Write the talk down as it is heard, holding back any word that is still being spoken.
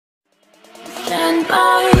stand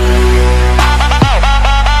by.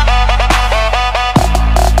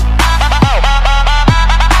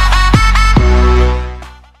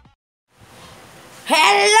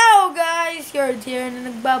 Hello guys! You're here na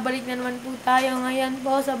nagbabalik na naman po tayo ngayon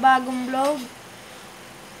po sa bagong vlog.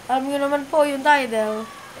 Alam nyo naman po yung title.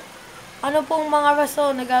 Ano pong mga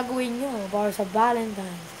rason na gagawin nyo para sa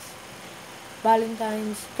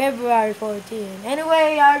Valentines, February 14.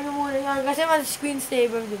 Anyway, ayaw nyo muna yan. Kasi mas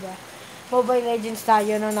screensaver, diba? Mobile Legends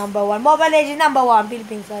tayo na number 1. Mobile Legends number 1,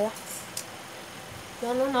 Philippines tayo.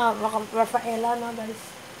 Yan na, Rafaela na guys.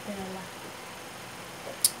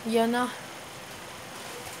 Yan na.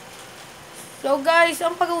 So guys,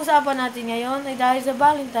 ang pag-uusapan natin ngayon ay dahil sa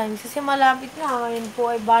Valentines. Kasi malapit na. Ngayon po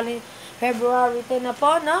ay February 10 na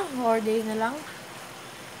po, no? 4 days na lang.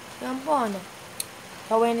 Yan po, no?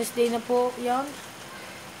 Sa Wednesday na po, yan.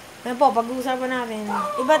 Yan po, pag-uusapan natin.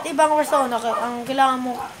 Iba't ibang rason ang kailangan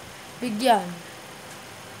mo bigyan.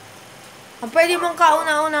 Ang pwede mong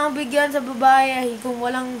kauna-una ang bigyan sa babae ay kung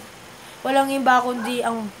walang iba kundi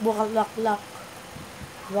ang bulaklak.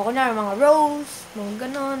 Diba, kunyari, mga rose, mga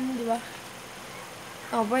ganon, diba?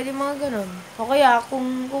 Oh, pwede mga ganon. O kaya,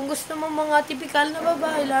 kung gusto mo mga typical na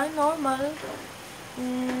babae lang, normal.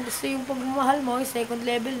 Kung gusto yung pagmamahal mo, second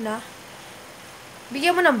level na,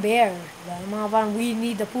 bigyan mo ng bear. Diba? Mga parang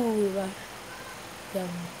Winnie the Pooh, diba? Yan.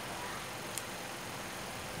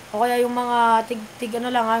 O kaya yung mga tig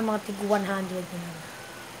ano lang, yung mga tig 100 na.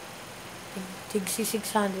 Tig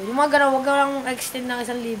 600. Yung mga ganon, wag ka lang extend ng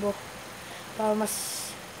 1,000 para mas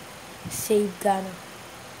save ka, no?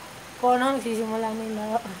 Kung ano, nagsisimula na yung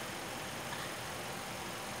laro.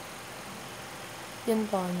 Yan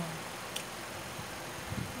po, ano.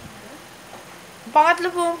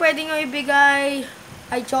 Pangatlo po, pwede nyo ibigay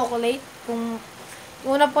ay chocolate. Kung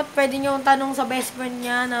una po, pwede nyo tanong sa best friend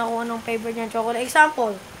niya na kung anong favorite niya chocolate.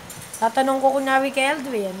 Example, tatanong ko kunyari kay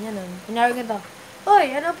Eldrin, yan. Kunyari ka to,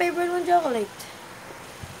 oy, anong favorite mong chocolate?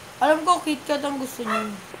 Alam ko, KitKat ang gusto niya.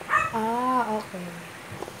 Ah, okay.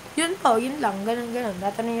 Yun po, yun lang, ganun.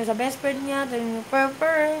 Tatanong nyo sa best friend niya, tatanong nyo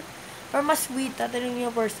per mas sweet, tatanong nyo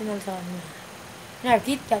personal sa kanya. Kunyari,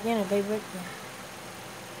 KitKat, yan ang favorite niya.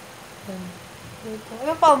 Yan.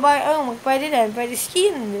 Ano pa, pwede din, pwede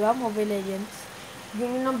skin, di ba? Mobile Legends.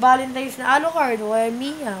 Yung ng Valentines na Alucard, o kaya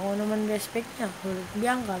Mia, kung naman respect niya. O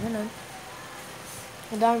Bianca, ganun.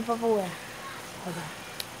 Madami pa po eh. Okay.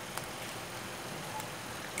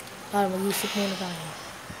 Para mag-isip muna tayo.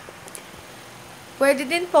 Pwede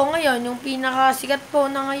din po ngayon, yung pinakasikat po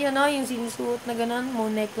na ngayon, no? Yung sinusuot na ganun,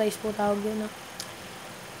 moon necklace po tawag yun, no?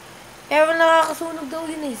 Pero nakakasunog daw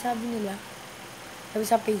yun eh, sabi nila. Sabi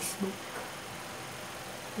sa Facebook.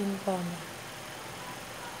 Yun po, no?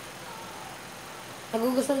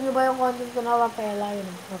 Nagugustuhan nyo ba yung content ko na Rafaela? Yun,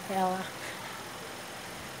 Rafaela.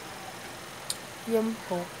 Yun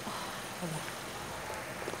po.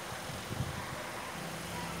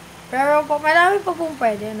 Pero po, marami pa pong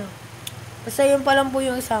pwede, no? Basta yun pa lang po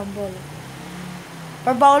yung example.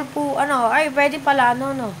 Per bawal po, pwede pala,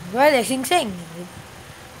 no? Pwede, sing-sing.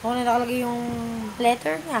 Kung nakalagay yung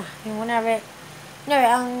letter niya. Yung kunwari,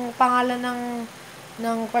 ang pangalan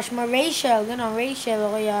ng crush mo, Rachel, gano'n, Rachel,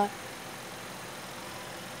 o kaya,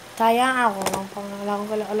 sayang ako,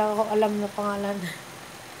 wala ko alam na pangalan.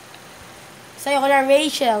 Sa'yo ko na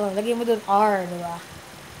Rachel, lagay mo dun R, diba?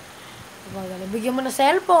 Bigyan mo na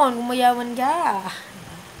cellphone, kung mayaman ka.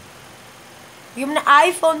 Bigyan mo na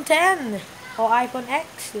iPhone 10, o iPhone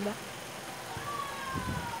X, diba?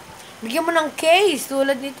 Bigyan mo ng case,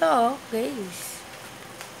 tulad nito, case.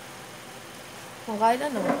 O kahit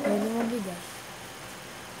ano, pwede mo bigyan.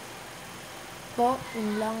 Po,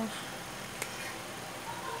 yun lang.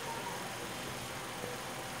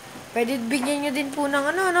 Pwede bigyan nyo din po ng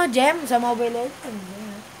gem sa Mobile Legends.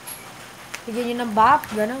 Bigyan nyo ng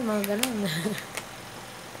BAP, gano'n, mga gano'n.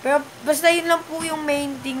 Pero basta yun lang po yung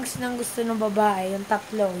main things ng gusto ng babae, yung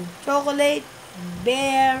tatlo. Chocolate,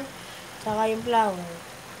 bear, saka yung flower.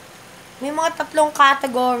 May mga tatlong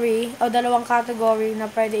category, o 2 category na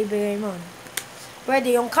pwede ibigay mo.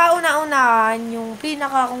 Pwede yung kauna-unahan, yung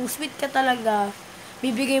kung sweet ka talaga,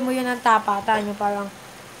 bibigay mo yun ng tapatan, yung parang,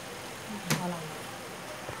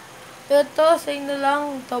 ito, sa inyo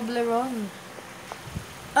lang, Toblerone.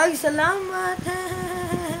 Ay, salamat!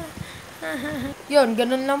 Yun,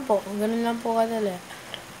 ganun lang po. Ganun lang po kadali.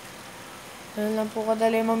 Ganun lang po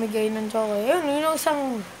kadali mamigay ng chocolate. Yun yung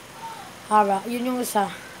isang yun yung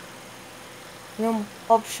isa. Yung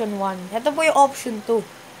option 1. Ito po yung option 2.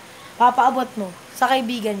 Papaabot mo sa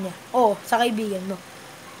kaibigan niya. Sa kaibigan mo.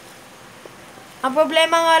 Ang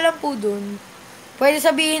problema nga lang po dun, pwede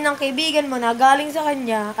sabihin ng kaibigan mo na galing sa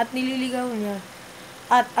kanya at nililigaw niya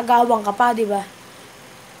at agawang ka pa, di ba?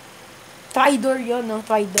 Tridor yun, no?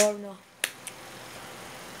 Tridor, no?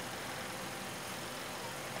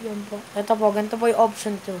 Yan po. Ito po, ganito po yung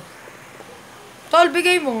option 2. Tol,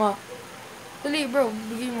 bigay mo nga. Dali, bro,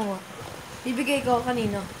 bigay mo nga. Bibigay ko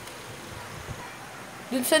kanina.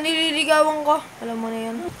 Dun sa nililigawan ko. Alam mo na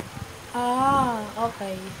yan. Ah,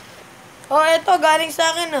 okay. Oh, eto, galing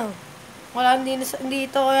sa akin, oh. Wala, hindi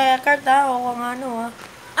ito kaya card, ha? O kung ano, ha?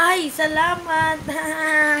 Ay, salamat!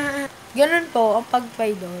 Ganun po ang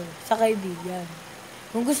pag-Tridor sa kaibigan.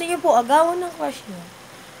 Kung gusto niyo po agawan ng crush niyo,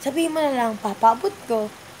 sabihin mo na lang, papabot ko.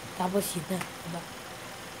 Tapos yun na, diba?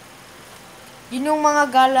 Yun yung mga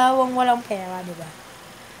galawang walang pera, diba?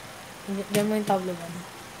 Diyan mo yung tablo ba?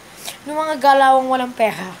 Yung mga galawang walang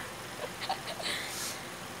pera.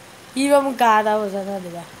 Hindi ba magkatapos, ano,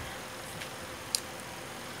 diba?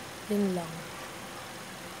 Yun lang.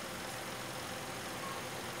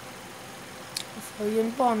 So,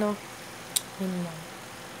 yun po, ano? Yun lang.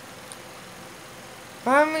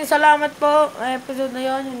 Maraming salamat po. Episode na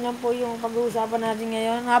yun. Yun lang po yung pag-uusapan natin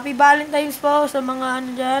ngayon. Happy Valentines po sa mga ano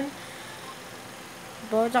dyan.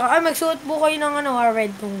 Po, tsaka, magsuot po kayo ng ano,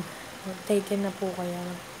 red kung taken na po kayo.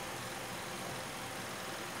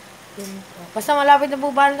 Yun po. Basta malapit na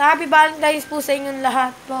po Valentines. Happy Valentines po sa inyong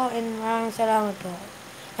lahat po. And maraming salamat po.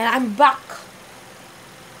 And I'm back.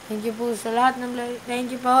 Thank you po sa lahat ng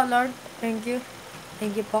thank you po, Lord. Thank you.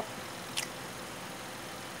 Thank you po.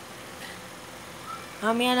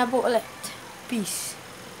 Mamaya na po ulit. Peace.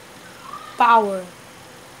 Power.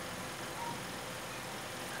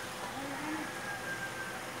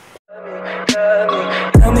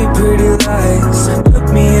 Tell me pretty lies, look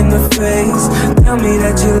me in the face. Tell me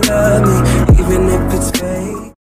that you love me, even if it's fake.